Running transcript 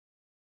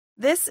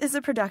This is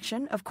a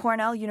production of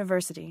Cornell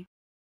University.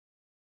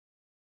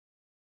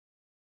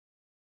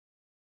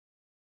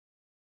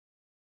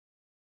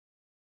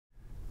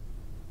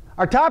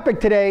 Our topic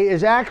today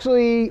is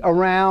actually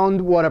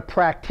around what a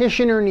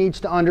practitioner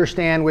needs to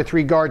understand with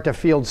regard to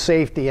field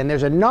safety. And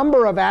there's a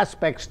number of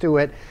aspects to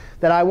it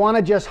that I want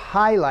to just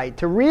highlight.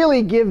 To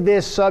really give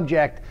this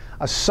subject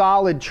a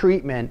solid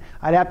treatment,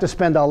 I'd have to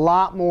spend a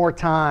lot more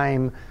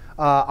time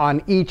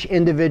on each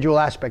individual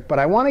aspect. But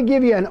I want to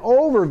give you an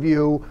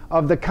overview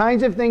of the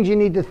kinds of things you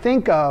need to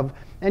think of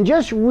and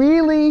just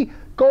really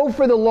go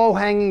for the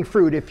low-hanging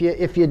fruit. If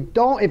you're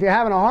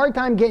having a hard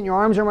time getting your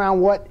arms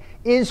around what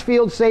is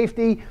field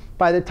safety,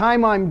 by the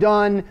time I'm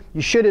done,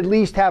 you should at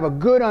least have a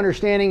good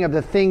understanding of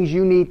the things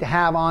you need to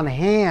have on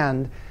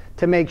hand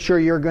to make sure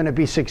you're going to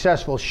be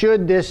successful,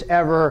 should this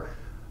ever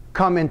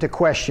come into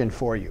question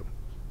for you.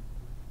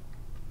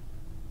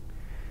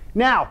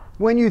 Now,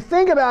 when you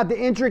think about the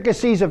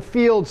intricacies of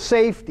field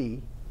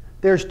safety,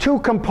 there's two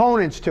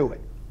components to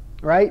it,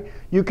 right?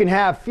 You can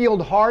have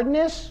field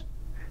hardness,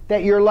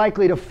 that you're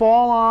likely to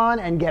fall on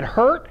and get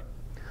hurt,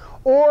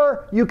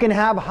 or you can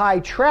have high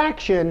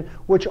traction,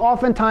 which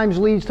oftentimes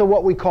leads to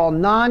what we call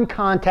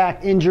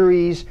non-contact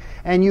injuries,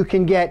 and you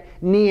can get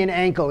knee and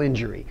ankle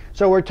injury.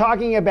 So we're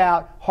talking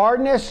about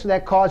hardness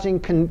that causing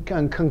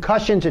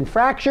concussions and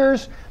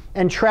fractures,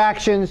 and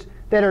tractions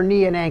that are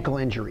knee and ankle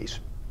injuries.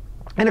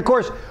 And of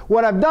course,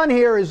 what I've done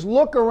here is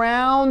look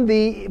around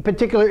the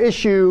particular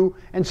issue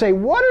and say,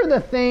 what are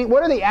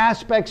the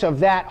aspects of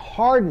that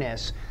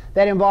hardness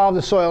that involve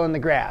the soil and the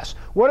grass?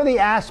 What are the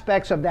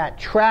aspects of that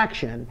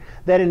traction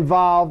that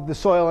involve the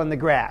soil and the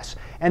grass?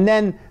 And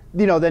then,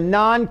 the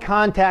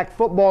non-contact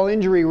football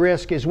injury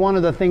risk is one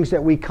of the things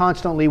that we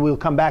constantly will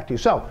come back to.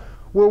 So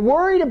we're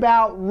worried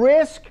about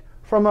risk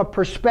from a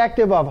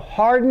perspective of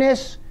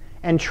hardness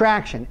and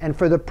traction. And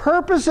for the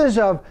purposes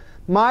of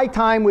my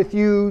time with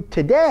you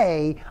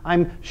today,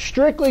 I'm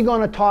strictly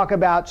going to talk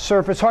about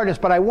surface hardness,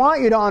 but I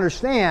want you to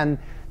understand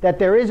that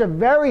there is a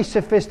very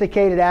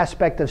sophisticated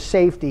aspect of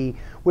safety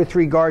with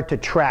regard to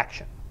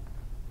traction.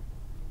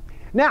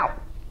 Now,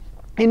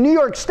 in New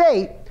York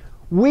State,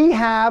 we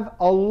have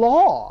a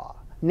law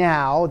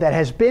now that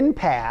has been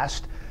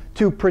passed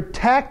to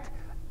protect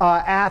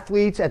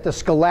athletes at the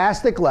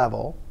scholastic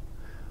level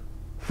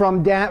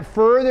from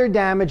further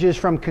damages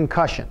from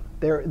concussion.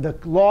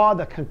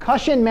 The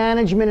Concussion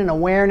Management and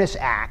Awareness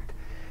Act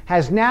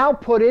has now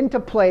put into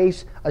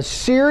place a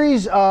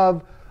series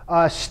of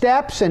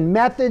steps and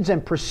methods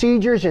and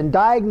procedures and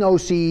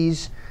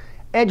diagnoses,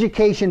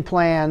 education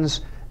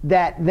plans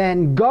that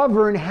then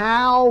govern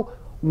how,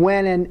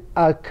 when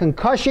a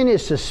concussion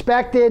is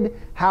suspected,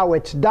 how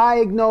it's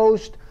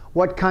diagnosed,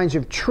 what kinds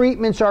of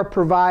treatments are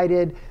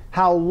provided,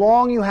 how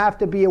long you have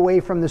to be away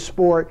from the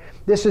sport.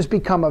 This has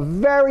become a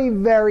very,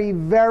 very,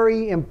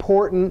 very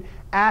important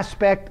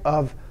aspect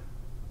of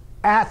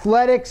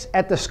athletics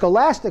at the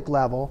scholastic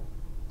level.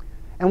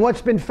 And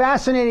what's been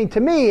fascinating to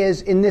me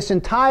is in this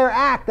entire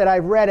act that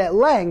I've read at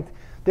length,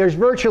 there's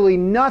virtually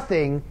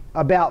nothing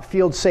about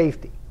field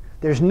safety.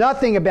 There's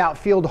nothing about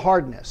field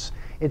hardness.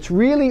 It's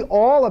really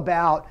all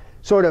about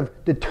sort of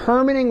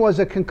determining was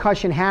a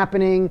concussion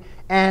happening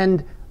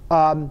and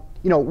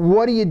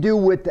what do you do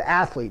with the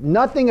athlete.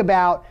 Nothing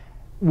about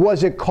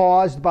was it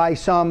caused by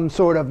some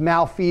sort of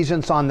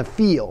malfeasance on the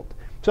field.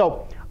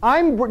 So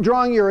I'm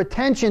drawing your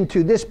attention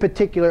to this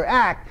particular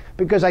act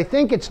because I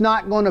think it's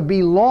not going to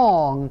be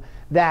long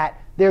that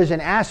there's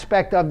an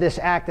aspect of this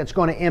act that's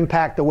going to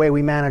impact the way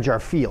we manage our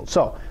field.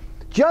 So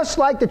just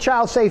like the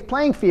Child Safe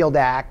Playing Field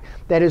Act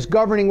that is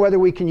governing whether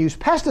we can use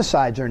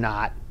pesticides or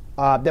not,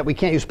 that we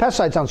can't use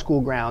pesticides on school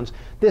grounds,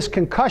 this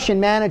Concussion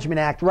Management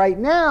Act right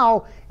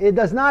now, it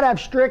does not have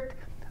strict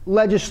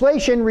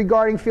legislation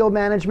regarding field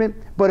management,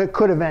 but it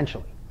could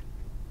eventually.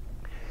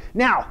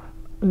 Now,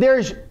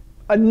 there's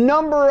a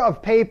number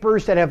of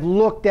papers that have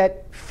looked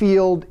at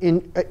field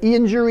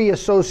injury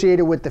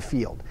associated with the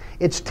field.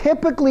 It's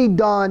typically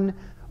done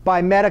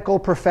by medical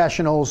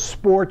professionals,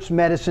 sports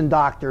medicine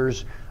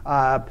doctors,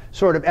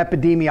 sort of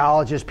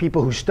epidemiologists,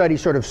 people who study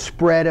sort of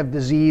spread of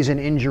disease and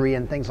injury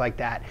and things like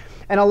that.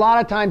 And a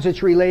lot of times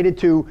it's related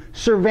to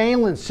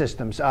surveillance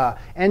systems.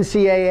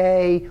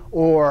 NCAA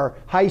or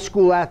high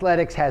school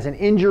athletics has an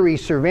injury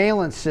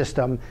surveillance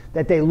system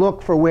that they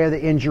look for where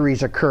the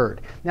injuries occurred.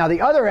 Now, the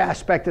other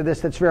aspect of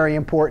this that's very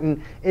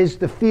important is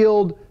the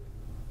field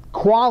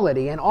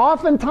quality. And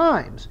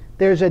oftentimes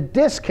there's a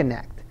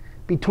disconnect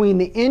between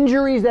the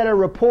injuries that are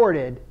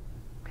reported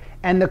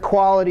and the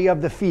quality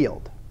of the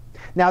field.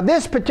 Now,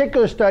 this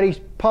particular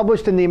study,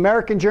 published in the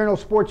American Journal of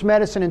Sports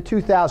Medicine in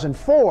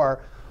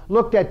 2004,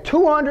 looked at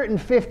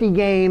 250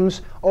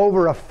 games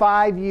over a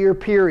 5-year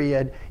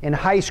period in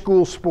high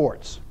school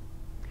sports.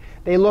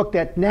 They looked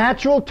at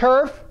natural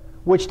turf,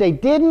 which they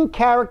didn't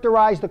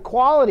characterize the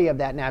quality of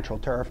that natural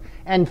turf,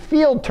 and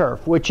field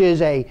turf, which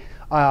is a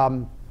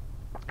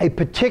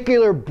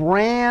particular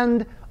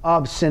brand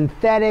of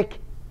synthetic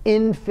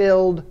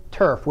infilled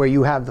turf where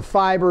you have the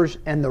fibers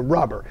and the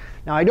rubber.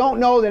 Now, I don't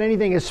know that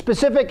anything is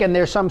specific and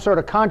there's some sort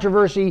of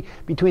controversy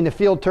between the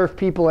field turf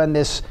people and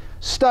this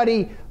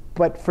study,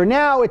 But for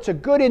now, it's a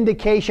good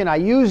indication. I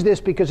use this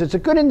because it's a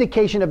good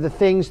indication of the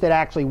things that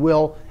actually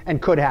will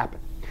and could happen.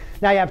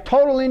 Now you have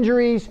total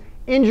injuries,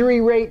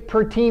 injury rate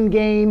per team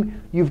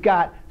game. You've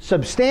got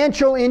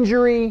substantial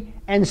injury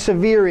and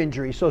severe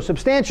injury. So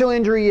substantial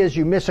injury is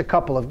you miss a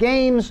couple of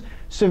games.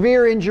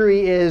 Severe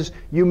injury is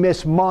you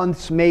miss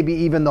months, maybe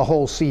even the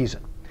whole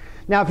season.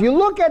 Now, if you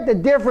look at the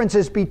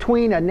differences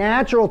between a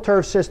natural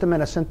turf system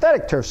and a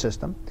synthetic turf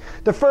system,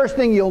 the first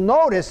thing you'll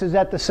notice is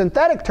that the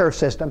synthetic turf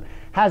system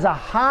has a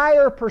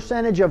higher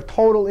percentage of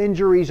total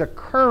injuries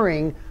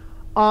occurring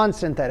on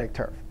synthetic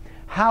turf.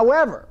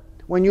 However,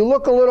 when you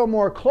look a little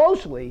more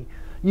closely,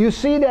 you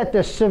see that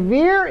the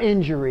severe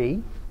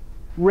injury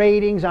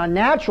ratings on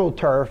natural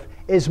turf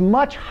is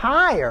much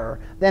higher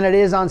than it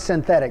is on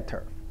synthetic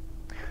turf.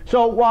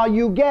 So while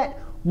you get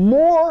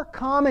more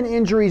common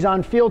injuries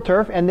on field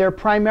turf, and they're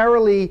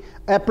primarily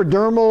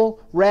epidermal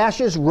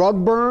rashes,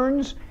 rug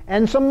burns,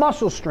 and some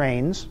muscle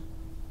strains,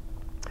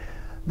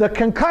 the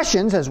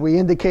concussions, as we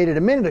indicated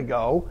a minute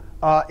ago,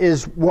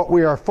 is what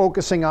we are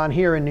focusing on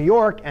here in New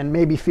York, and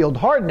maybe field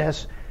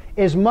hardness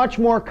is much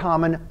more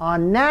common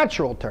on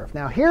natural turf.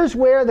 Now here's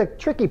where the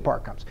tricky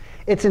part comes.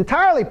 It's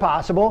entirely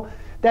possible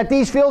that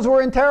these fields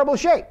were in terrible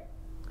shape,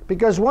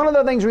 because one of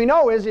the things we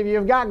know is if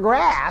you've got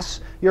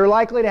grass, you're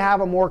likely to have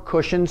a more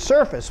cushioned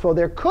surface. So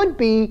there could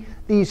be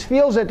these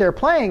fields that they're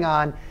playing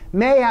on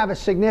may have a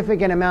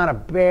significant amount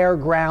of bare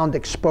ground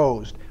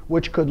exposed,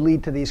 which could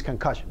lead to these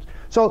concussions.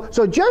 So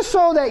just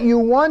so that you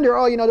wonder,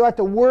 oh, do I have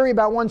to worry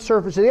about one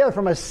surface or the other,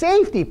 from a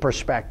safety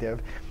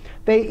perspective,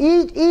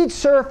 each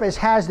surface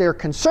has their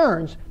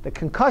concerns, the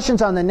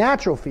concussions on the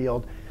natural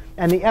field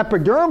and the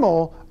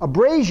epidermal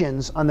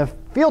abrasions on the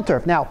field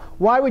turf. Now,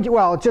 why would you,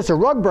 well, it's just a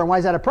rug burn. Why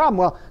is that a problem?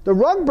 Well, the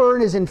rug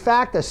burn is in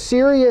fact a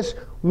serious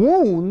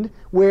wound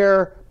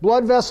where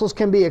blood vessels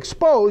can be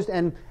exposed,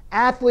 and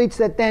athletes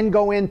that then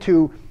go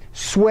into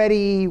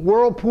sweaty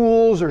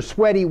whirlpools or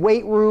sweaty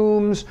weight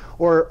rooms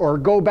or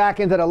go back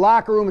into the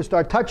locker room and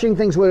start touching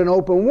things with an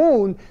open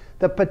wound,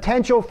 the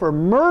potential for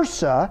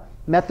MRSA,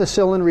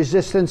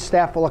 methicillin-resistant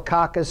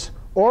Staphylococcus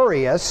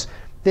aureus,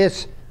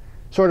 this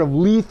sort of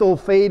lethal,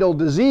 fatal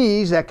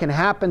disease that can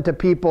happen to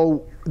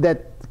people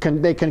that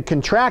they can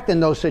contract in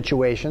those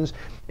situations,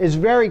 is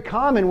very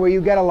common where you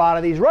get a lot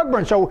of these rug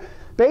burns. So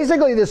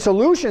basically the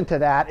solution to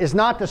that is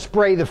not to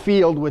spray the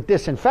field with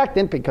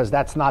disinfectant, because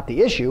that's not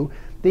the issue.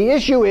 The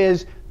issue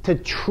is to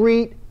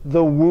treat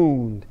the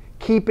wound.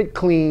 Keep it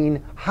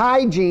clean.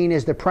 Hygiene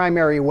is the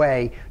primary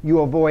way you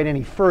avoid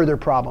any further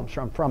problems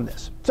from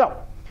this. So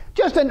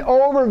just an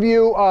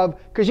overview of,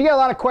 because you get a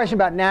lot of questions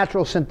about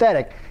natural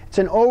synthetic, it's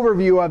an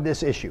overview of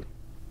this issue.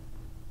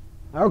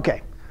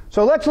 Okay,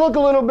 so let's look a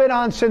little bit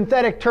on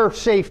synthetic turf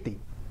safety.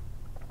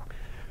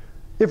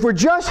 If we're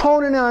just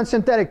honing in on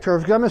synthetic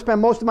turf, because I'm going to spend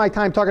most of my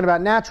time talking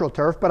about natural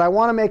turf, but I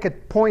want to make a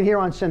point here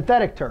on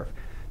synthetic turf.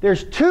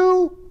 There's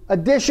two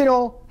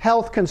additional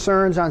health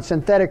concerns on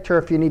synthetic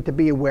turf you need to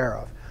be aware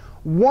of.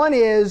 One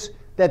is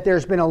that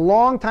there's been a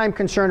long time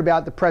concern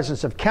about the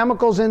presence of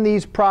chemicals in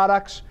these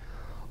products,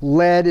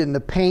 lead in the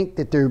paint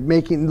that they're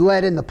making,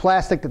 lead in the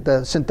plastic that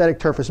the synthetic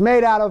turf is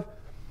made out of,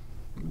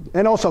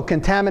 and also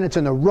contaminants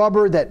in the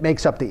rubber that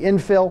makes up the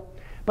infill.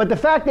 But the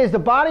fact is, the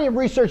body of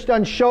research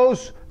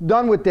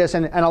done with this,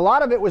 and a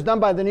lot of it was done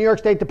by the New York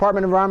State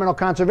Department of Environmental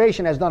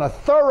Conservation, has done a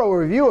thorough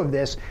review of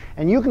this,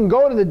 and you can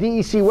go to the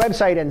DEC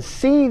website and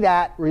see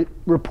that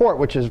report,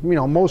 which is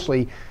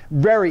mostly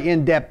very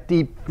in-depth,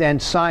 deep,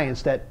 dense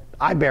science that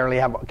I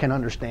barely can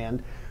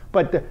understand.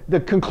 But the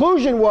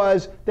conclusion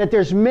was that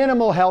there's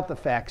minimal health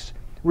effects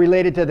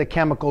related to the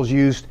chemicals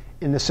used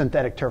in the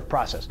synthetic turf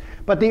process.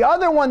 But the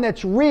other one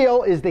that's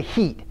real is the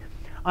heat.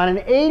 On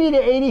an 80 to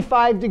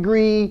 85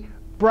 degree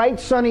bright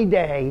sunny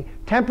day,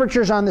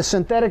 temperatures on the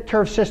synthetic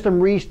turf system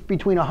reached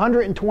between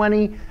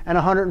 120 and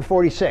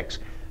 146.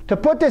 To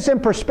put this in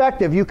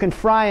perspective, you can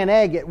fry an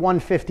egg at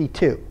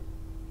 152.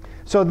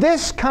 So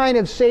this kind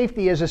of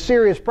safety is a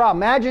serious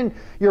problem. Imagine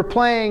you're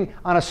playing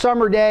on a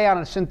summer day on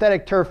a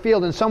synthetic turf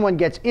field and someone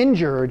gets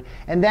injured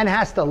and then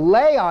has to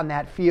lay on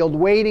that field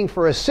waiting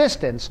for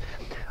assistance.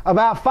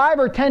 About 5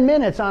 or 10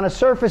 minutes on a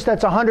surface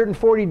that's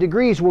 140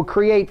 degrees will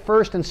create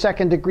first and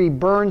second degree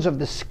burns of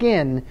the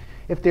skin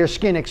if there's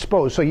skin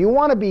exposed. So you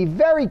want to be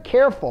very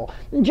careful.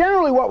 And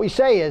generally what we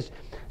say is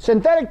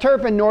synthetic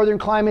turf in northern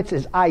climates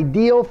is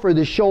ideal for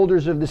the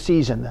shoulders of the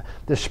season.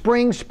 The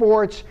spring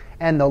sports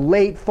and the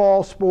late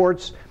fall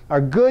sports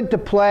are good to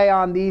play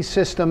on these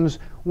systems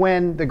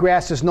when the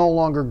grass is no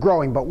longer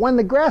growing. But when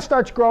the grass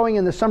starts growing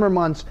in the summer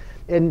months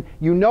and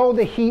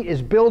the heat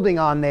is building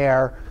on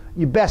there,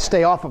 you best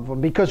stay off of them,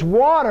 because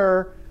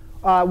water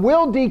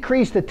will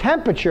decrease the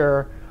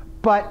temperature,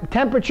 but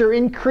temperature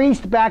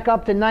increased back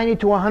up to 90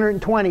 to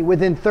 120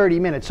 within 30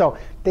 minutes. So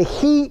the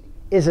heat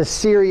is a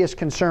serious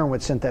concern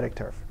with synthetic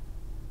turf.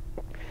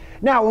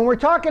 Now, when we're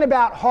talking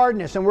about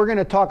hardness, and we're going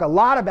to talk a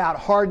lot about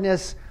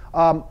hardness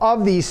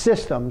of these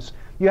systems,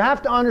 you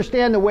have to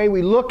understand the way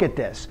we look at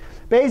this.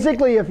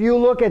 Basically, if you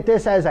look at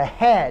this as a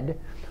head,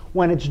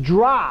 when it's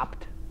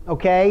dropped,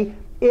 okay,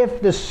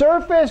 if the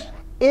surface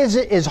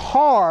is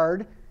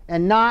hard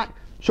and not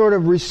sort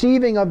of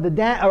receiving of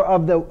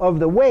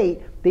the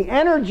weight, the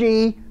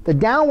energy, the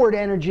downward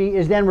energy,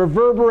 is then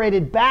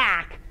reverberated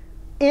back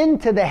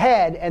into the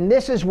head, and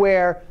this is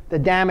where the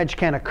damage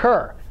can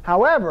occur.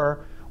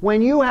 However,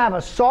 when you have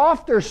a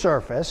softer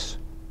surface,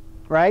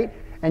 right,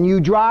 and you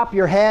drop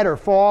your head or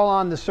fall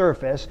on the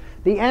surface,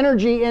 the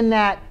energy in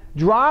that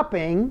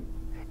dropping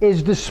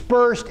is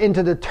dispersed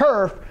into the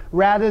turf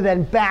rather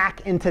than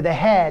back into the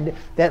head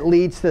that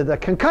leads to the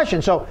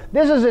concussion. So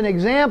this is an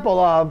example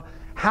of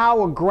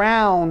how a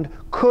ground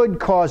could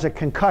cause a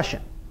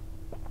concussion.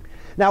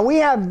 Now we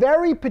have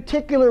very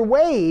particular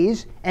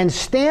ways and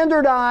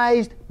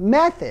standardized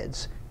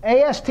methods,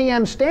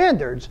 ASTM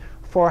standards,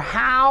 for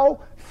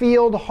how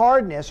field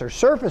hardness or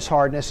surface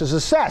hardness is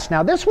assessed.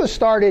 Now this was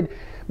started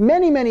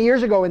many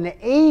years ago in the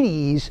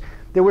 80s.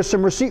 There was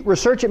some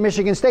research at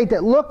Michigan State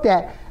that looked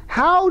at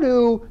how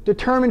to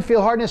determine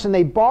field hardness, and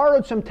they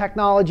borrowed some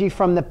technology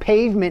from the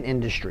pavement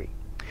industry.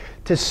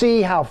 To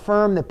see how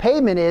firm the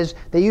pavement is,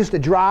 they used to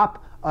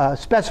drop a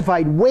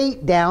specified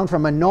weight down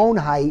from a known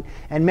height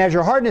and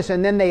measure hardness,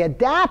 and then they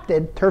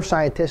adapted, turf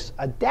scientists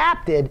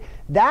adapted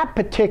that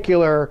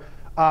particular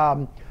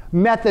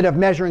method of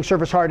measuring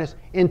surface hardness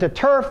into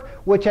turf,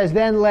 which has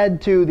then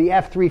led to the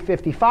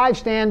F355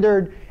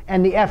 standard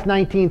and the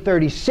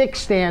F1936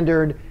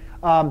 standard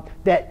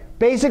that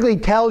basically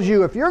tells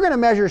you if you're going to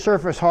measure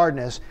surface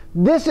hardness,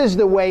 this is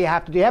the way you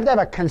have to do. You have to have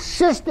a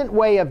consistent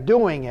way of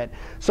doing it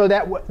so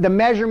that the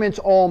measurements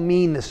all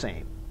mean the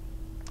same.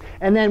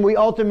 And then we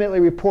ultimately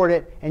report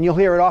it, and you'll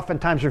hear it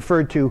oftentimes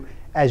referred to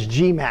as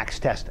GMAX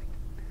testing.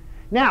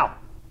 Now,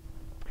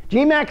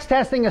 GMAX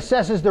testing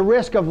assesses the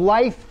risk of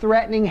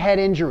life-threatening head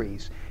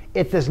injuries.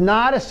 It does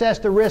not assess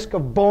the risk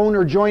of bone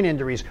or joint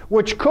injuries,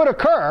 which could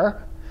occur,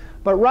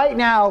 but right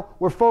now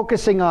we're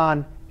focusing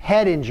on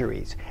head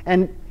injuries.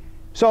 And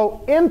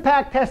so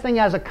impact testing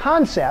as a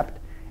concept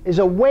is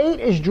a weight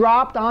is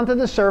dropped onto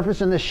the surface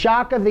and the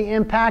shock of the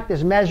impact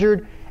is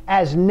measured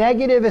as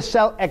negative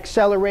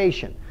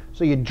acceleration.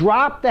 So you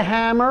drop the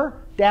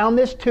hammer down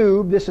this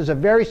tube. This is a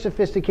very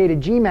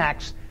sophisticated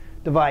GMAX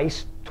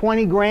device,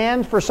 20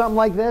 grand for something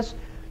like this.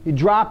 You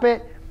drop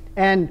it,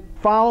 and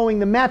following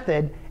the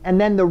method, and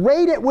then the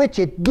rate at which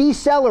it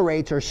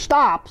decelerates or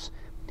stops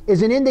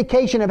is an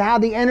indication of how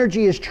the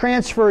energy is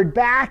transferred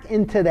back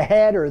into the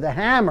head or the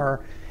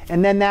hammer,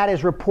 and then that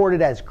is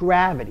reported as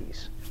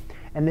gravities.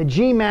 And the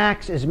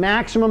Gmax is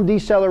maximum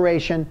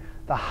deceleration.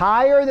 The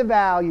higher the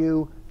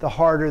value, the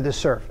harder the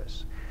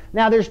surface.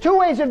 Now there's two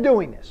ways of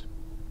doing this.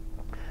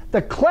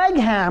 The Clegg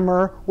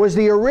hammer was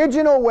the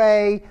original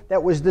way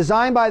that was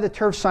designed by the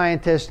turf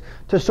scientist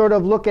to sort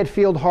of look at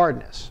field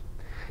hardness.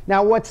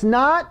 Now what's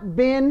not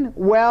been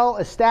well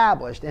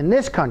established in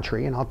this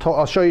country, and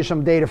I'll show you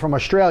some data from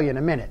Australia in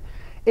a minute,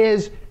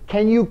 is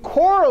can you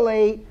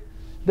correlate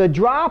the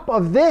drop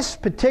of this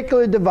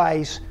particular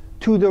device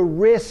to the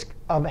risk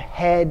of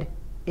head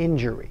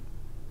injury?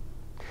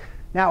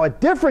 Now a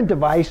different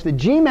device, the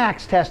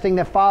GMAX testing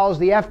that follows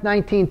the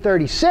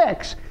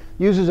F1936,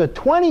 uses a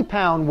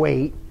 20-pound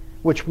weight,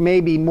 which may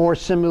be more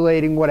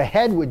simulating what a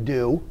head would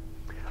do,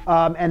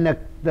 and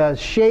the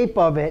shape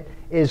of it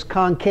is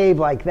concave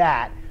like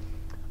that.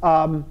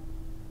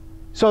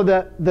 So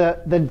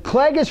the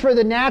Clegg is for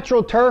the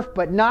natural turf,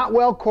 but not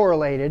well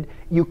correlated.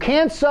 You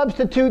can't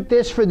substitute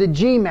this for the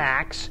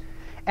GMAX,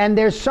 and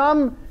there's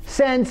some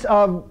sense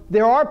of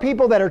there are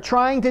people that are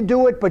trying to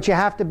do it, but you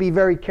have to be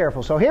very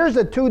careful. So here's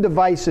the two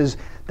devices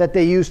that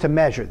they use to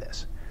measure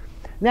this.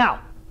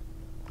 Now,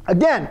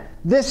 again,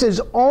 this is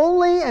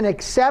only an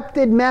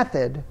accepted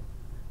method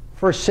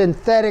for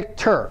synthetic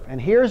turf. And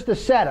here's the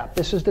setup.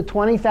 This is the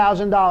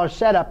 $20,000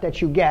 setup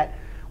that you get,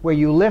 where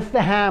you lift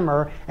the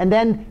hammer, and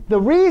then the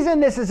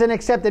reason this is an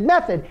accepted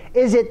method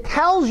is it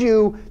tells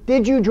you,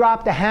 did you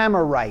drop the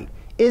hammer right?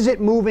 Is it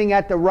moving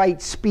at the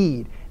right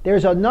speed?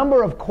 There's a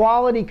number of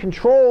quality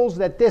controls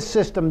that this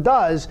system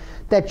does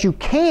that you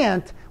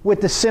can't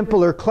with the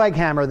simpler Clegg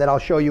hammer that I'll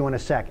show you in a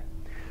second.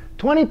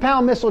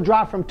 20-pound missile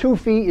drop from 2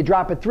 feet, you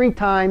drop it 3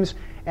 times,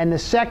 and the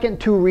second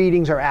 2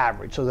 readings are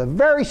average. So the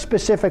very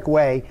specific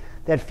way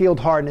that field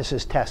hardness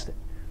is tested.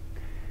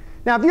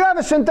 Now, if you have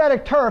a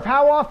synthetic turf,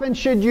 how often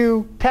should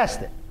you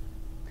test it?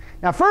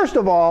 Now, first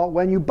of all,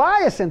 when you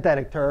buy a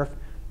synthetic turf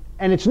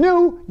and it's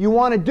new, you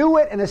want to do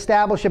it and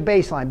establish a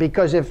baseline,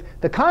 because if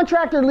the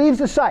contractor leaves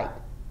the site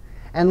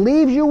and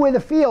leaves you with a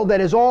field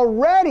that is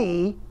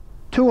already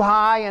too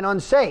high and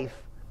unsafe,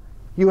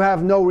 you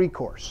have no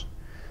recourse.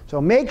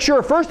 So make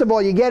sure, first of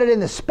all, you get it in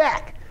the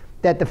spec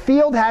that the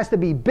field has to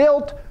be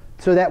built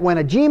so that when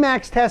a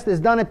GMAX test is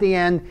done at the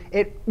end,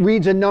 it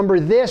reads a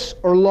number this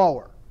or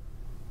lower.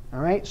 All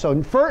right, so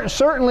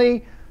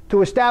certainly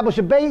to establish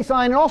a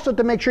baseline, and also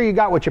to make sure you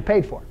got what you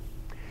paid for.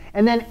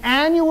 And then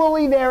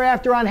annually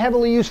thereafter on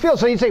heavily used fields.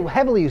 So you say, well,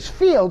 heavily used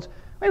fields?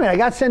 Wait a minute, I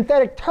got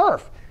synthetic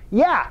turf.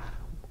 Yeah,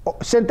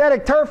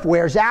 Synthetic turf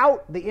wears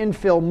out, the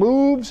infill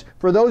moves.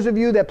 For those of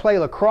you that play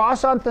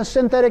lacrosse on the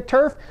synthetic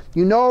turf,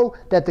 you know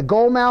that the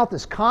goal mouth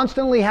is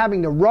constantly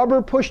having the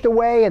rubber pushed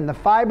away and the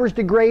fibers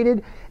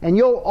degraded, and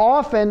you'll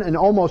often, and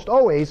almost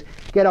always,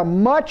 get a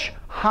much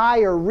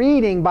higher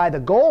reading by the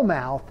goal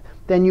mouth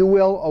than you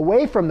will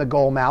away from the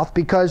goal mouth,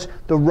 because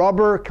the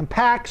rubber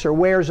compacts or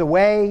wears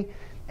away,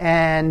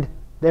 and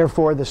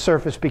therefore the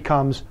surface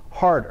becomes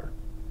harder.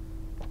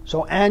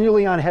 So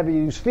annually on heavy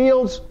use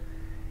fields.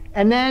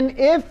 And then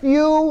if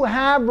you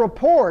have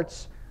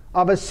reports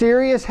of a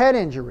serious head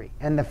injury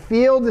and the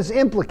field is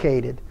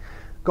implicated,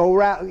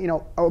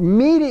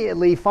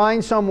 immediately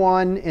find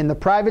someone in the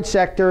private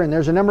sector, and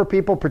there's a number of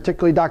people,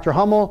 particularly Dr.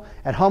 Hummel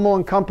at Hummel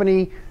and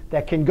Company,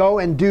 that can go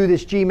and do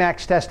this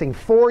GMAX testing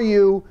for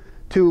you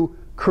to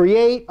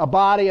create a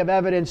body of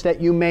evidence that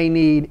you may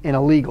need in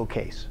a legal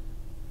case.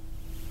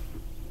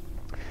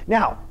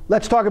 Now,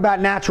 let's talk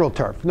about natural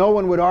turf. No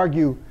one would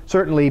argue,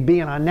 certainly,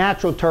 being on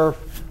natural turf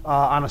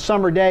on a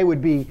summer day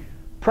would be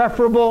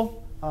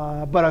preferable,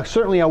 but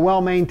certainly a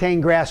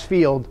well-maintained grass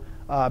field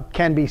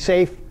can be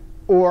safe,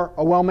 or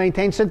a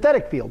well-maintained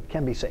synthetic field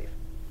can be safe.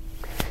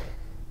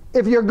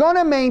 If you're going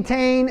to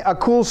maintain a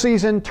cool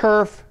season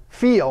turf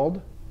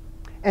field,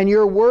 and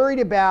you're worried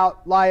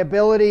about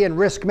liability and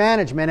risk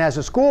management, as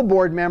a school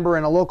board member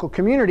in a local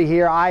community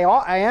here,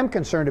 I am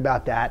concerned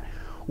about that.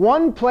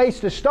 One place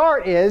to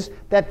start is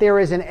that there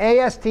is an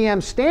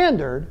ASTM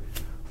standard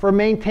for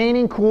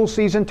maintaining cool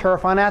season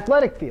turf on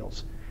athletic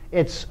fields.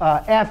 It's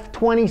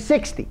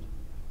F2060.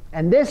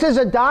 And this is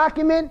a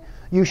document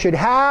you should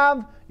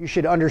have, you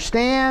should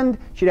understand,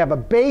 you should have a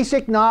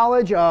basic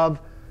knowledge of,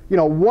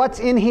 what's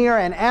in here,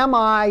 and am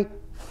I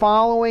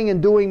following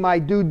and doing my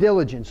due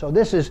diligence. So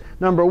this is,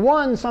 number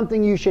one,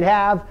 something you should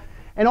have.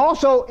 And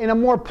also, in a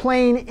more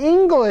plain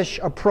English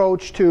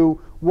approach to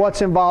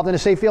what's involved in a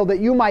safe field that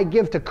you might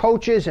give to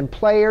coaches and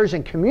players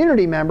and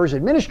community members,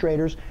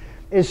 administrators,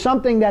 is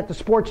something that the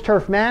sports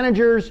turf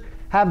managers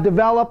have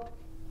developed.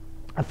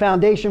 A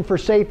Foundation for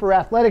Safer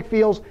Athletic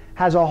Fields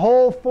has a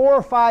whole 4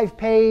 or 5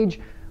 page,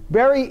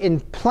 very in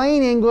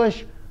plain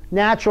English,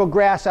 natural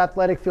grass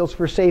athletic fields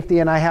for safety,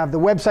 and I have the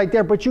website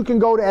there, but you can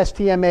go to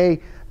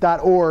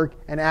stma.org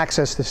and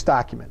access this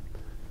document.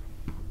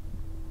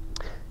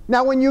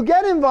 Now, when you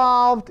get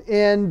involved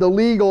in the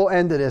legal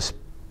end of this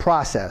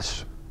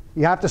process,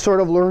 you have to sort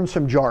of learn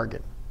some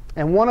jargon.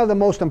 And one of the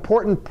most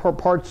important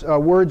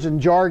words in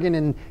jargon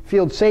in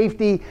field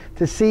safety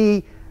to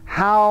see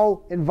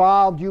how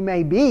involved you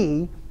may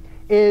be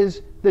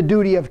is the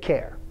duty of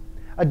care.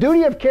 A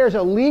duty of care is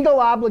a legal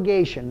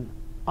obligation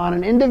on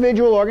an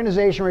individual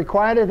organization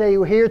required that they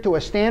adhere to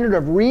a standard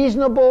of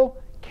reasonable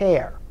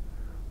care.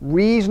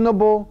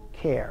 Reasonable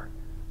care.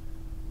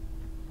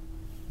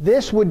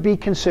 This would be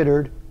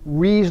considered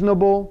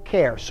reasonable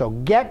care. So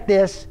get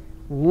this,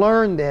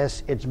 learn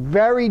this. It's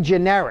very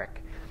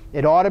generic.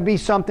 It ought to be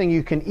something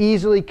you can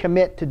easily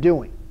commit to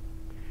doing.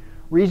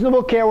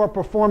 Reasonable care or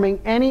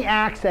performing any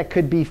acts that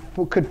could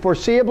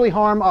foreseeably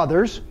harm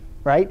others,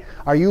 right?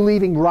 Are you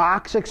leaving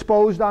rocks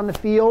exposed on the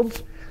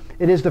fields?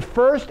 It is the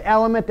first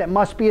element that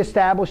must be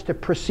established to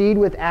proceed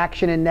with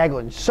action and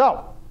negligence.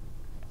 So,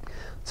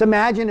 let's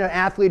imagine an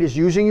athlete is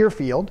using your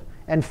field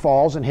and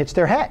falls and hits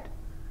their head.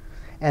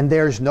 And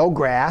there's no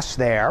grass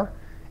there,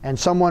 and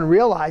someone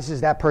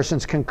realizes that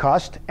person's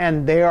concussed,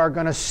 and they are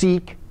going to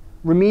seek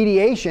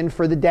remediation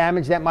for the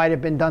damage that might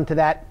have been done to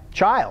that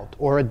child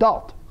or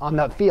adult on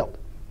that field.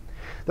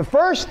 The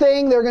first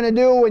thing they're going to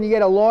do when you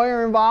get a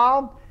lawyer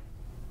involved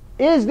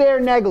is their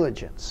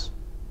negligence.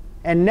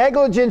 And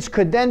negligence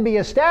could then be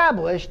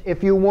established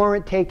if you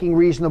weren't taking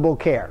reasonable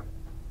care.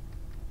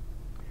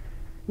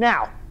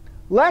 Now,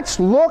 let's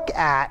look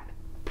at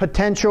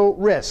potential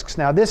risks.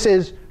 Now, this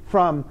is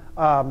from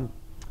a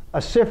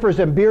Siffers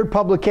and Beard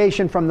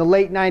publication from the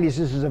late 90s.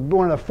 This is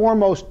one of the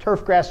foremost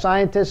turfgrass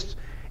scientists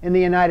in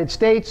the United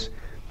States.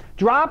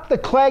 Drop the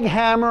Clegg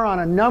hammer on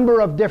a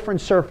number of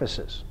different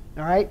surfaces,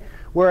 all right?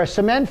 Where a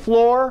cement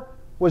floor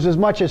was as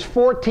much as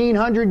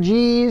 1,400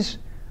 Gs,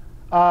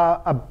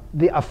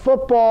 a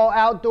football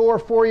outdoor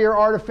 4-year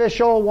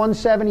artificial,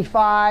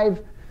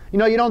 175. You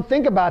know, you don't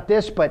think about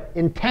this, but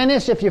in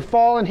tennis, if you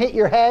fall and hit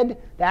your head,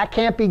 that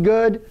can't be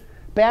good.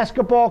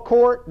 Basketball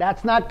court,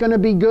 that's not going to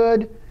be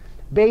good.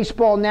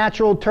 Baseball,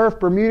 natural turf,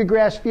 Bermuda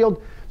grass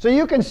field. So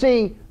you can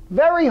see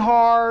very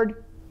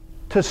hard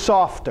to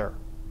softer.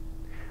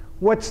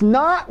 What's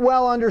not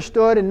well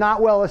understood and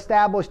not well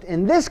established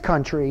in this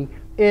country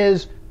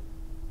is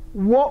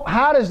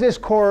how does this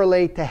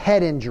correlate to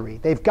head injury?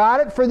 They've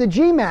got it for the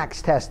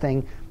GMAX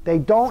testing. They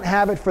don't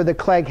have it for the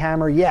Clegg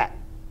hammer yet.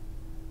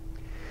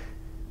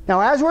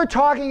 Now, as we're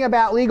talking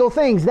about legal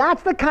things,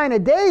 that's the kind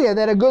of data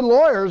that a good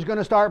lawyer is going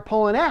to start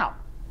pulling out.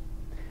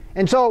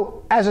 And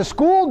so, as a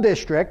school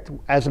district,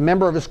 as a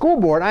member of a school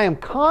board, I am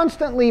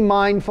constantly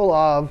mindful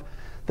of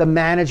the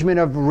management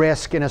of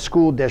risk in a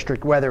school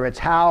district, whether it's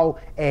how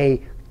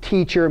a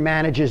teacher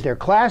manages their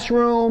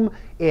classroom,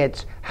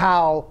 it's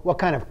what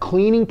kind of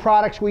cleaning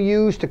products we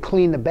use to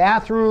clean the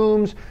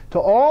bathrooms, to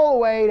all the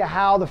way to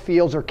how the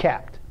fields are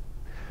kept.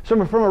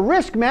 So from a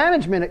risk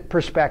management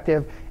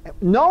perspective,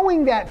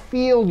 knowing that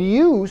field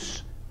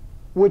use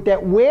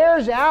that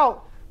wears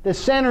out the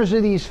centers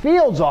of these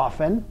fields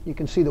often, you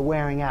can see the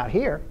wearing out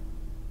here,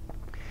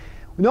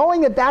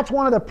 knowing that that's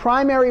one of the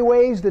primary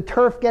ways the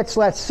turf gets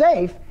less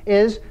safe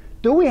is,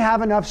 do we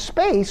have enough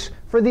space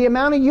for the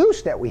amount of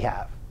use that we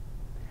have?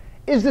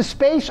 Is the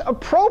space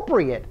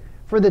appropriate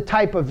for the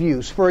type of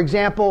use? For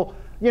example,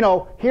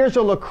 here's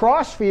a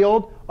lacrosse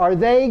field. Are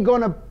they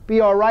going to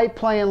be all right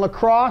playing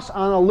lacrosse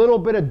on a little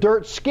bit of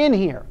dirt skin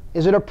here?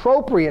 Is it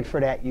appropriate for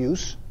that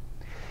use?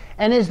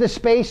 And is the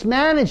space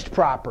managed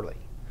properly?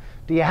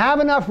 Do you have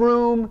enough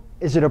room?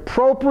 Is it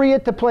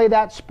appropriate to play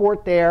that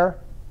sport there?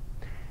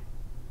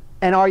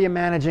 And are you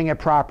managing it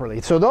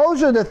properly? So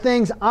those are the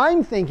things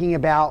I'm thinking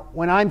about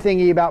when I'm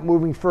thinking about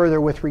moving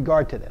further with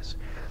regard to this.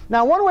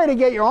 Now, one way to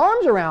get your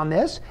arms around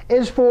this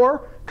is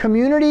for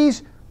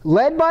communities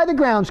led by the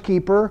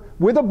groundskeeper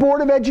with a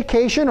board of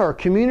education or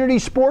community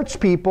sports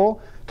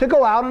people to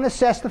go out and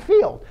assess the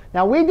field.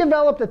 Now, we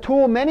developed a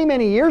tool many,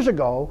 many years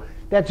ago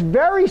that's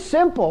very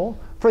simple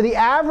for the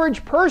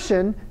average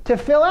person to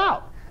fill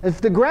out. If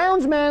the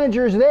grounds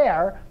manager is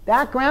there,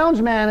 that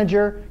grounds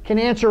manager can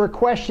answer a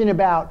question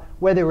about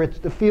whether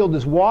the field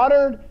is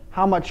watered,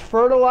 how much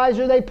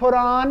fertilizer they put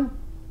on,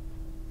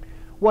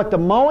 what the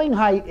mowing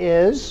height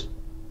is,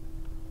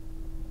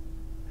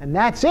 and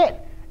that's it.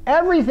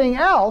 Everything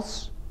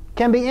else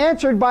can be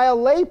answered by a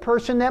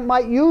layperson that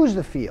might use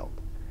the field.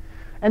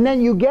 And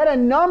then you get a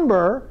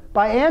number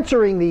by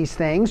answering these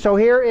things. So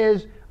here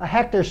is a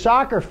Hector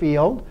soccer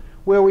field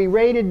where we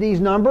rated these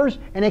numbers,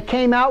 and it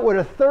came out with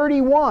a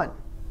 31.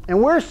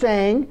 And we're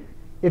saying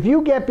if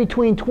you get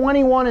between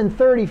 21 and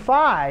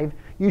 35,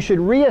 you should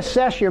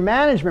reassess your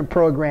management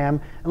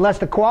program unless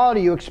the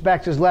quality you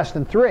expect is less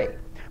than 3.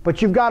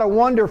 But you've got to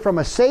wonder from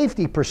a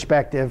safety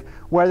perspective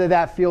whether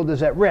that field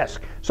is at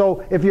risk.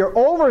 So if you're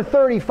over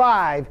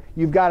 35,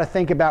 you've got to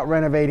think about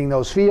renovating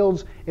those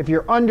fields. If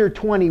you're under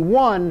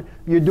 21,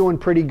 you're doing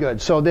pretty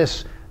good. So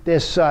this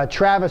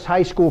Travis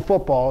High School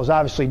football is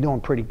obviously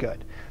doing pretty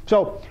good.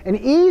 So an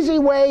easy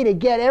way to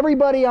get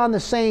everybody on the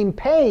same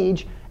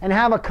page and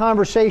have a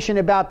conversation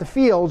about the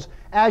fields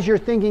as you're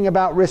thinking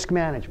about risk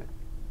management.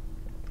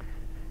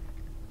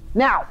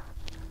 Now,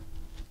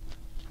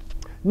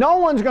 no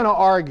one's going to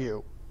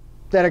argue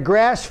that a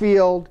grass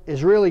field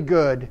is really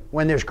good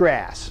when there's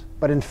grass.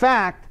 But in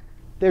fact,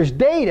 there's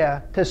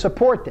data to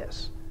support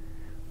this.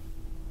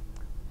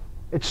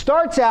 It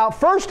starts out,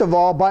 first of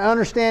all, by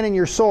understanding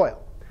your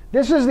soil.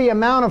 This is the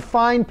amount of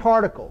fine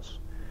particles.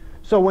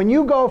 So when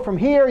you go from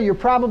here, you're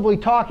probably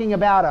talking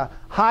about a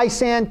high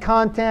sand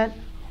content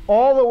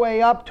all the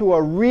way up to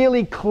a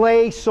really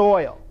clay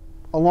soil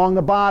along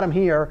the bottom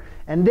here.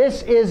 And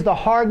this is the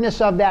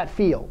hardness of that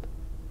field.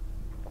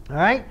 All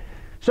right?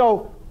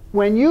 So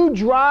when you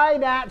dry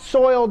that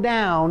soil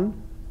down,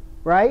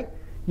 right,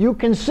 you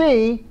can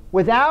see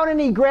without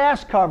any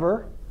grass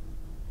cover,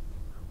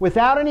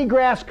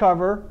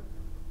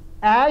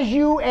 as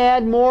you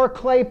add more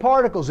clay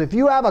particles, if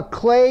you have a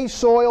clay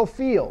soil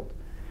field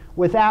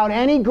without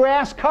any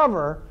grass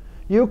cover,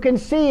 you can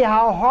see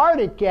how hard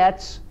it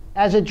gets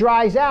as it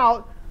dries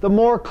out, the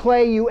more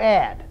clay you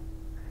add.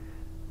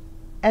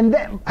 And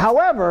then,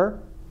 however,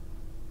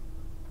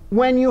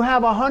 when you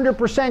have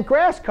 100%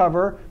 grass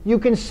cover, you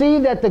can see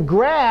that the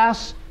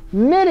grass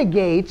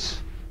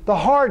mitigates the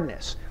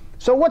hardness.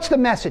 So what's the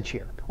message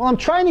here? Well, I'm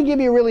trying to give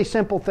you really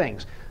simple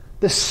things.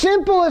 The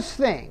simplest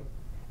thing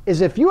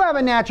is if you have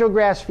a natural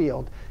grass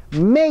field,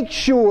 make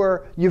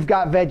sure you've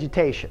got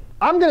vegetation.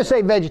 I'm going to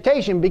say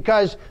vegetation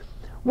because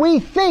we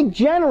think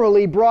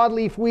generally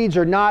broadleaf weeds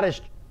are not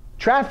as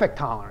traffic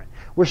tolerant.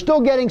 We're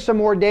still getting some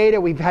more data.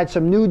 We've had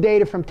some new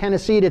data from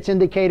Tennessee that's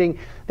indicating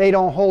they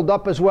don't hold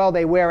up as well.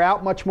 They wear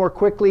out much more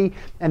quickly.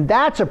 And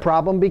that's a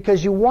problem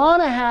because you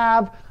want to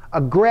have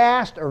a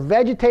grassed or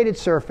vegetated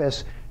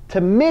surface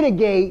to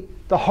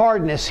mitigate the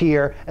hardness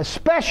here,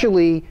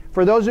 especially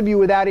for those of you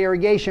without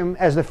irrigation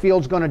as the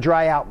field's going to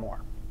dry out more.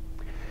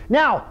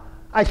 Now,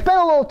 I spent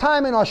a little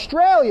time in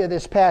Australia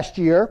this past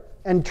year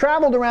and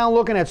traveled around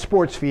looking at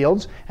sports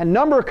fields, and a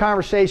number of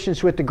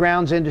conversations with the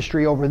grounds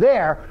industry over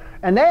there.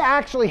 And they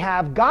actually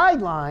have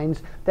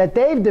guidelines that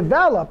they've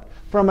developed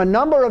from a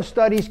number of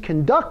studies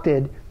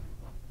conducted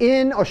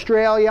in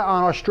Australia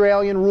on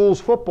Australian rules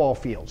football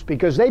fields,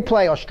 because they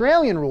play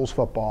Australian rules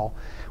football,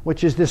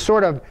 which is this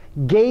sort of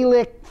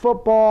Gaelic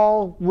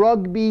football,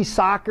 rugby,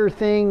 soccer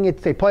thing.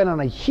 They play it on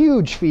a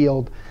huge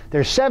field.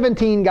 There's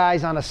 17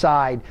 guys on a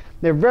side.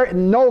 They're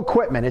no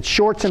equipment. It's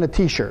shorts and a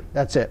t-shirt.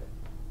 That's it.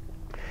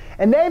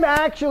 And they've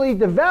actually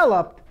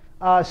developed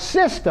a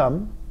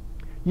system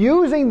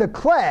using the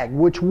CLEG,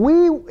 which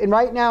we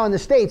right now in the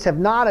States have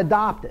not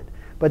adopted.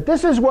 But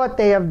this is what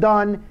they have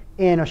done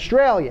in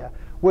Australia,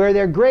 where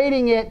they're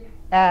grading it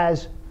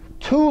as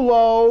too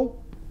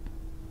low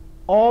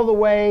all the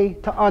way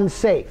to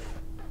unsafe.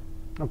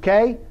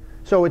 Okay?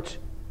 So it's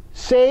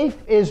safe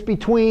is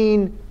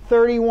between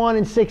 31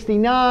 and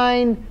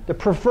 69. The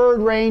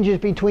preferred range is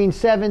between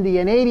 70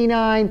 and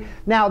 89.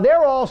 Now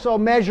they're also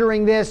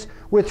measuring this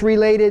with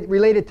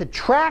related to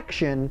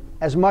traction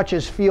as much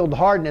as field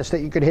hardness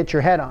that you could hit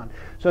your head on.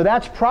 So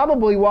that's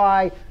probably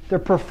why the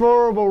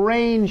preferable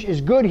range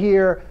is good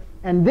here,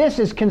 and this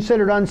is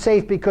considered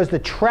unsafe because the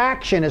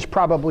traction is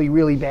probably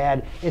really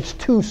bad. It's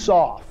too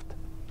soft.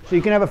 So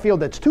you can have a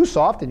field that's too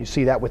soft, and you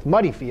see that with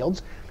muddy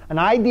fields, an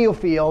ideal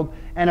field,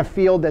 and a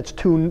field that's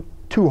too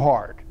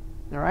hard.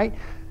 All right?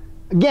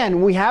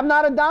 Again, we have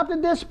not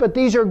adopted this, but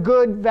these are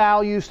good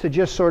values to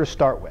just sort of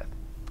start with.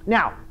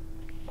 Now,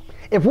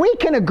 if we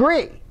can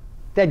agree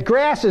that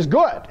grass is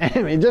good,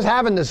 I mean, just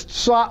having this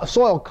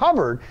soil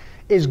covered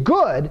is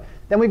good,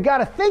 then we've got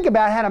to think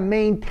about how to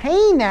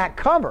maintain that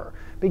cover,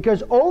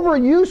 because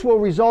overuse will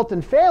result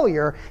in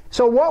failure.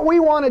 So what we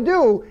want to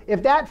do,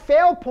 if that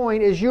fail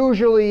point is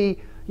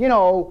usually,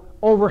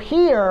 over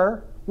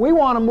here, we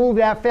want to move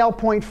that fail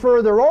point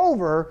further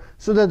over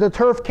so that the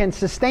turf can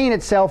sustain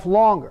itself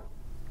longer.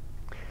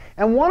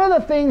 And one of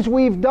the things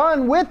we've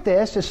done with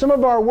this is some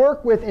of our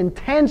work with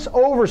intense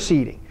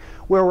overseeding,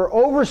 where we're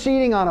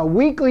overseeding on a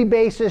weekly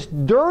basis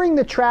during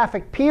the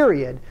traffic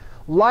period,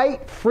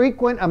 light,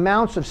 frequent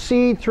amounts of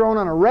seed thrown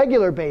on a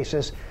regular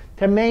basis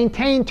to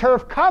maintain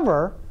turf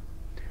cover,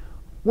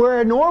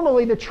 where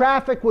normally the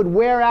traffic would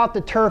wear out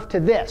the turf to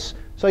this.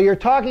 So you're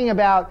talking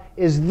about,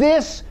 is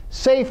this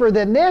safer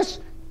than this?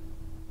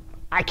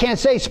 I can't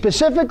say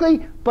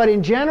specifically, but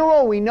in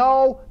general, we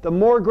know the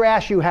more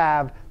grass you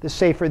have, the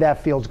safer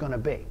that field's going to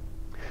be.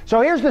 So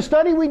here's the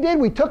study we did.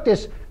 We took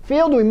this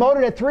field, we mowed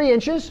it at 3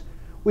 inches.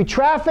 We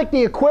trafficked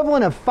the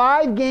equivalent of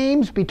 5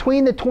 games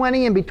between the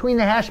 20 and between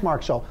the hash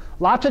marks. So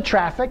lots of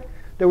traffic.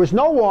 There was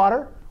no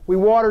water.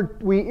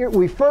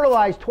 We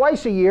fertilized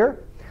twice a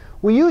year.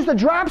 We used a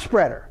drop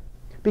spreader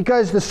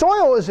because the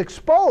soil is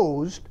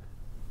exposed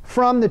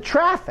from the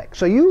traffic.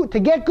 So to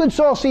get good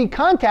soil seed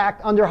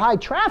contact under high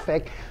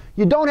traffic,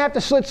 you don't have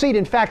to slit seed.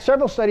 In fact,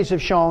 several studies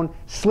have shown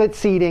slit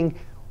seeding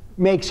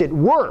makes it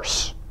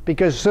worse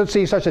because slit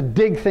seed starts to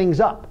dig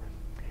things up.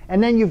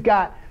 And then you've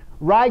got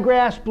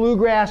ryegrass,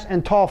 bluegrass,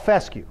 and tall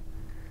fescue.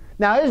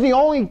 Now, here's the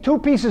only 2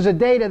 pieces of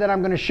data that I'm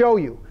going to show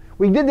you.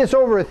 We did this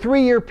over a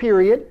 3-year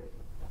period,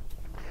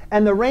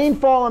 and the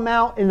rainfall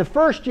amount in the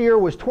first year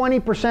was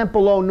 20%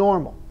 below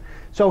normal.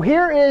 So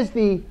here is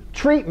the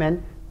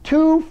treatment,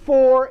 2,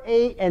 4,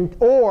 8,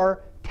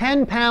 or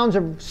 10 pounds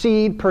of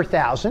seed per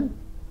 1,000.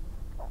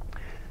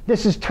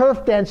 This is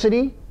turf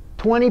density,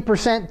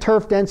 20%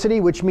 turf density,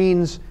 which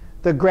means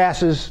the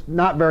grass is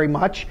not very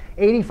much.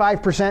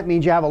 85%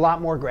 means you have a lot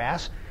more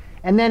grass.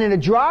 And then in a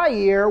dry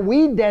year,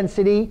 weed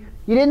density,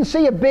 you didn't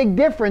see a big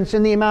difference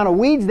in the amount of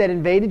weeds that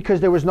invaded because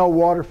there was no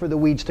water for the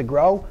weeds to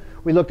grow.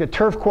 We looked at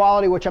turf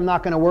quality, which I'm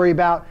not going to worry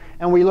about,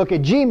 and we look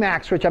at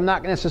Gmax, which I'm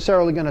not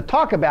necessarily going to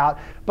talk about.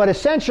 But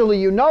essentially,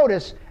 you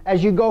notice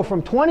as you go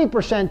from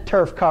 20%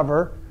 turf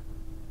cover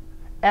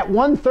at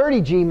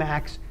 130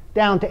 Gmax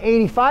down to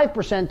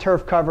 85%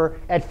 turf cover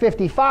at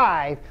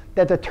 55,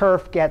 that the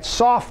turf gets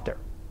softer.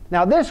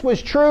 Now, this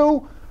was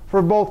true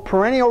for both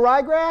perennial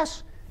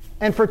ryegrass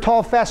and for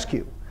tall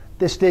fescue.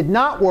 This did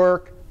not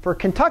work for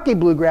Kentucky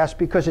bluegrass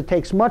because it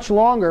takes much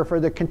longer for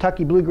the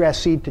Kentucky bluegrass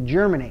seed to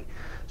germinate.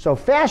 So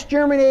fast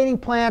germinating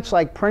plants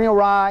like perennial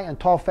rye and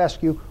tall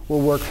fescue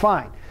will work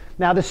fine.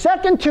 Now, the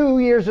second 2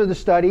 years of the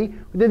study,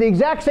 we did the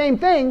exact same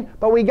thing,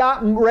 but we got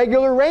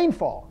regular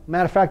rainfall.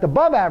 Matter of fact,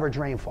 above average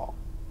rainfall.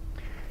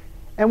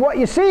 And what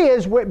you see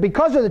is,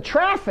 because of the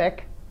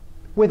traffic,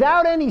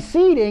 without any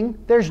seeding,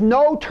 there's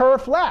no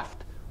turf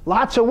left.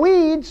 Lots of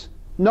weeds,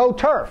 no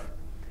turf.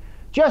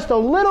 Just a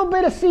little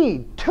bit of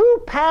seed,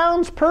 2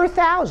 pounds per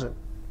 1,000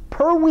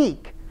 per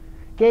week,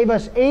 gave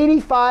us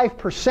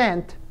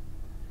 85%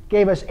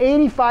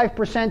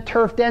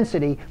 turf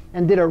density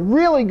and did a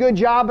really good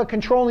job of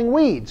controlling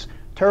weeds.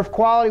 Turf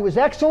quality was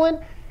excellent,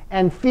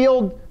 and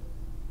field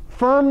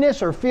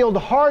firmness or field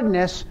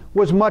hardness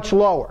was much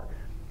lower.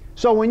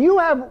 So when you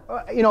have,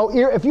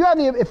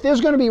 if there's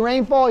going to be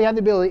rainfall, you have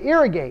the ability to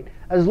irrigate.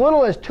 As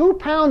little as 2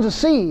 pounds of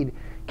seed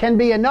can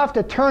be enough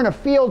to turn a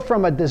field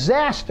from a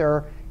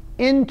disaster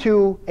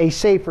into a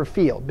safer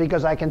field.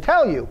 Because I can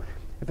tell you,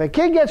 if a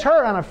kid gets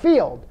hurt on a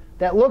field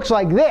that looks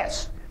like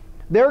this,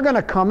 they're going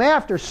to come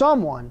after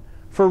someone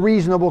for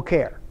reasonable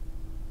care.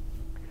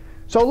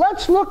 So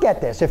let's look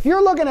at this. If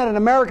you're looking at an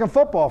American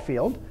football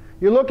field,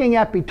 you're looking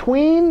at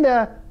between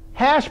the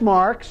hash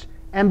marks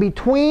and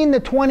between the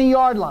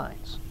 20-yard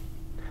lines.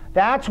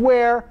 That's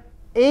where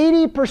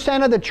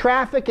 80% of the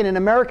traffic in an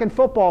American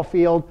football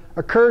field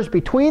occurs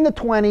between the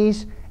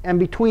 20s and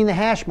between the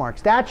hash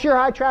marks. That's your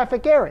high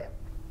traffic area.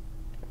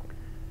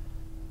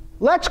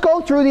 Let's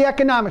go through the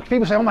economics.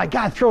 People say, oh my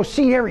God, throw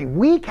seed every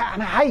week? How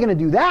are you going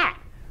to do that?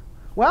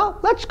 Well,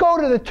 let's go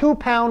to the 2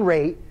 pound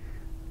rate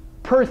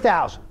per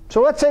 1,000.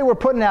 So let's say we're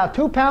putting out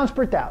 2 pounds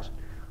per 1,000.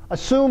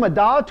 Assume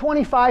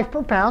 $1.25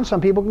 per pound.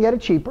 Some people can get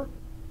it cheaper.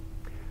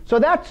 So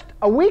that's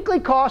a weekly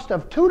cost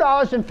of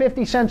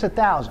 $2.50 a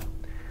thousand.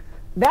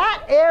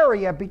 That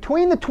area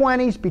between the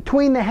 20s,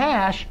 between the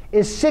hash,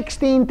 is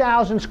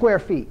 16,000 square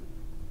feet.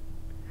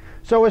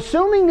 So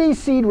assuming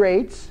these seed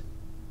rates,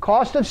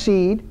 cost of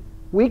seed,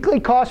 weekly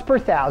cost per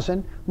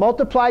 1,000,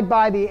 multiplied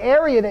by the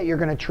area that you're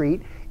going to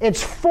treat,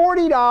 it's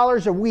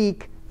 $40 a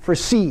week for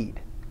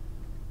seed.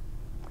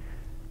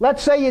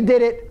 Let's say you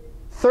did it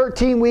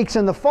 13 weeks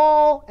in the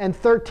fall and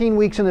 13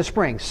 weeks in the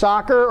spring.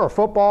 Soccer or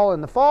football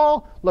in the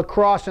fall,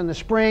 lacrosse in the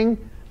spring.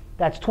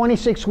 That's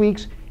 26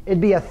 weeks.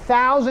 It'd be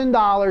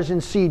 $1,000 in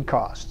seed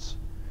costs.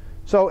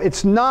 So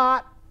it's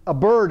not a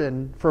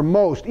burden for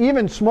most.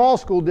 Even small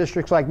school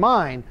districts like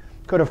mine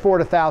could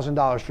afford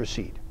 $1,000 for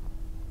seed.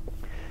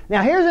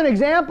 Now here's an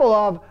example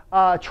of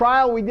a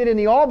trial we did in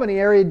the Albany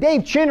area.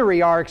 Dave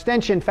Chinnery, our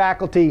extension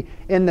faculty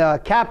in the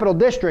Capital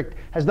District,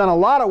 has done a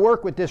lot of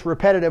work with this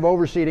repetitive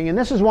overseeding, and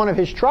this is one of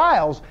his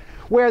trials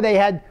where they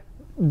had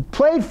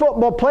played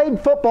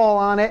football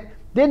on it,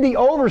 did the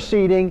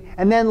overseeding,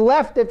 and then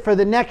left it for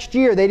the next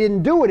year. They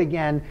didn't do it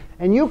again.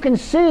 And you can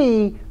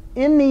see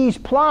in these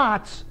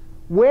plots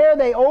where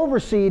they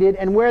overseeded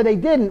and where they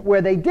didn't.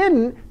 Where they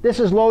didn't, this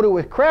is loaded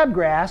with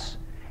crabgrass.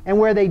 And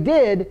where they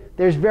did,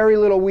 there's very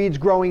little weeds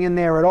growing in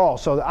there at all.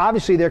 So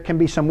obviously there can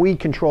be some weed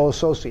control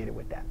associated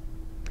with that.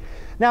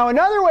 Now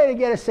another way to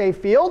get a safe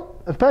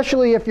field,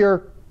 especially if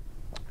you're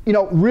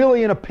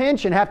really in a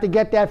pinch and have to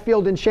get that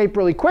field in shape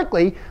really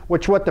quickly,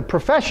 which what the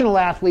professional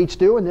athletes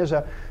do, and there's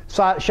a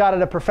shot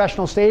at a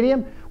professional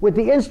stadium, with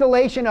the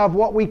installation of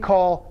what we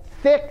call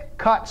thick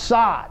cut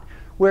sod,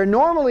 where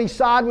normally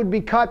sod would be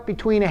cut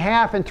between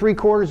 1/2 and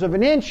 3/4 of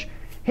an inch.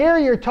 Here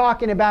you're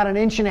talking about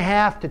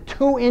 1.5 to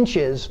 2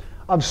 inches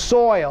of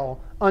soil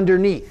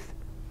underneath.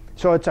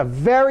 So it's a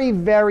very,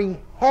 very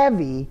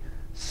heavy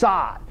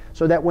sod,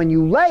 so that when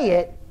you lay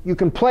it, you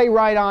can play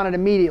right on it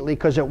immediately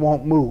because it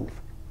won't move.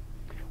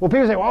 Well,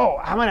 people say, "Whoa,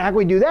 how can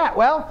we do that?"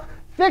 Well,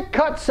 thick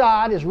cut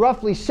sod is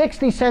roughly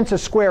 60 cents a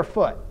square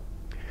foot.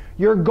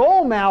 Your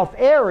goal mouth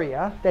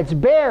area that's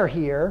bare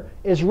here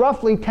is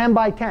roughly 10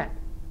 by 10.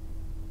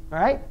 All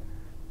right?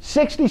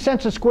 60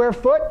 cents a square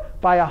foot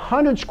by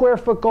 100 square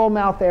foot goal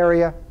mouth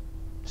area,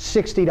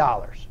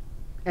 $60.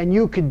 And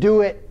you could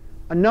do it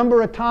a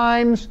number of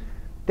times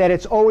that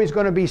it's always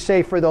going to be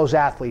safe for those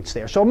athletes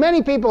there. So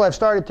many people have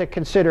started to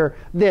consider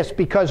this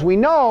because we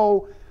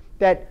know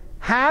that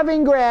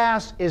having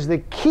grass is the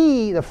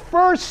key, the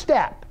first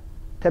step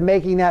to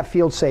making that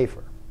field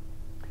safer.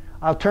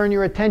 I'll turn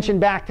your attention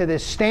back to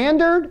this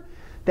standard,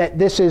 that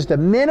this is the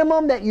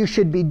minimum that you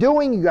should be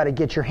doing. You've got to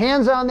get your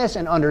hands on this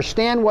and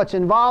understand what's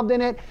involved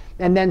in it,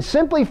 and then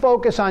simply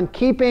focus on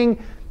keeping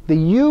the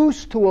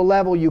use to a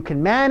level you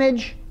can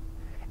manage,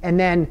 and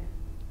then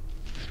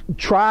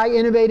try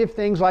innovative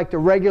things like the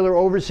regular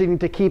overseeding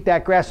to keep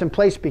that grass in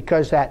place,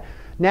 because that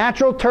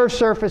natural turf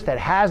surface that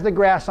has the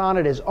grass on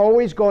it is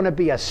always going to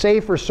be a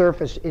safer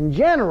surface in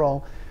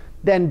general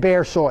than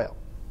bare soil.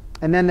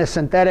 And then the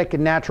synthetic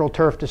and natural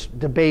turf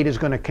debate is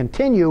going to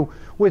continue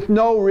with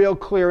no real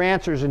clear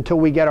answers until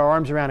we get our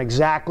arms around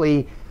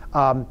exactly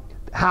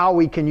how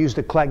we can use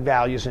the Clegg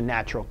values in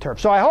natural turf.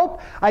 So I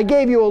hope I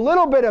gave you a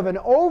little bit of an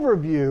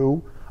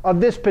overview of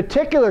this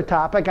particular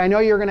topic. I know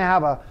you're going to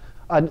have a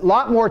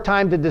lot more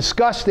time to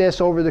discuss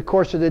this over the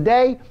course of the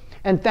day,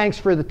 and thanks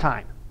for the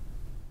time.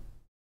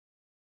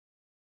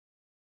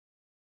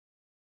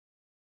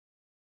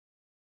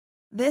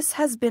 This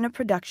has been a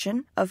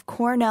production of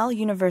Cornell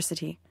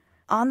University,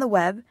 on the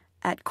web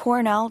at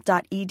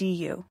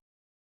cornell.edu.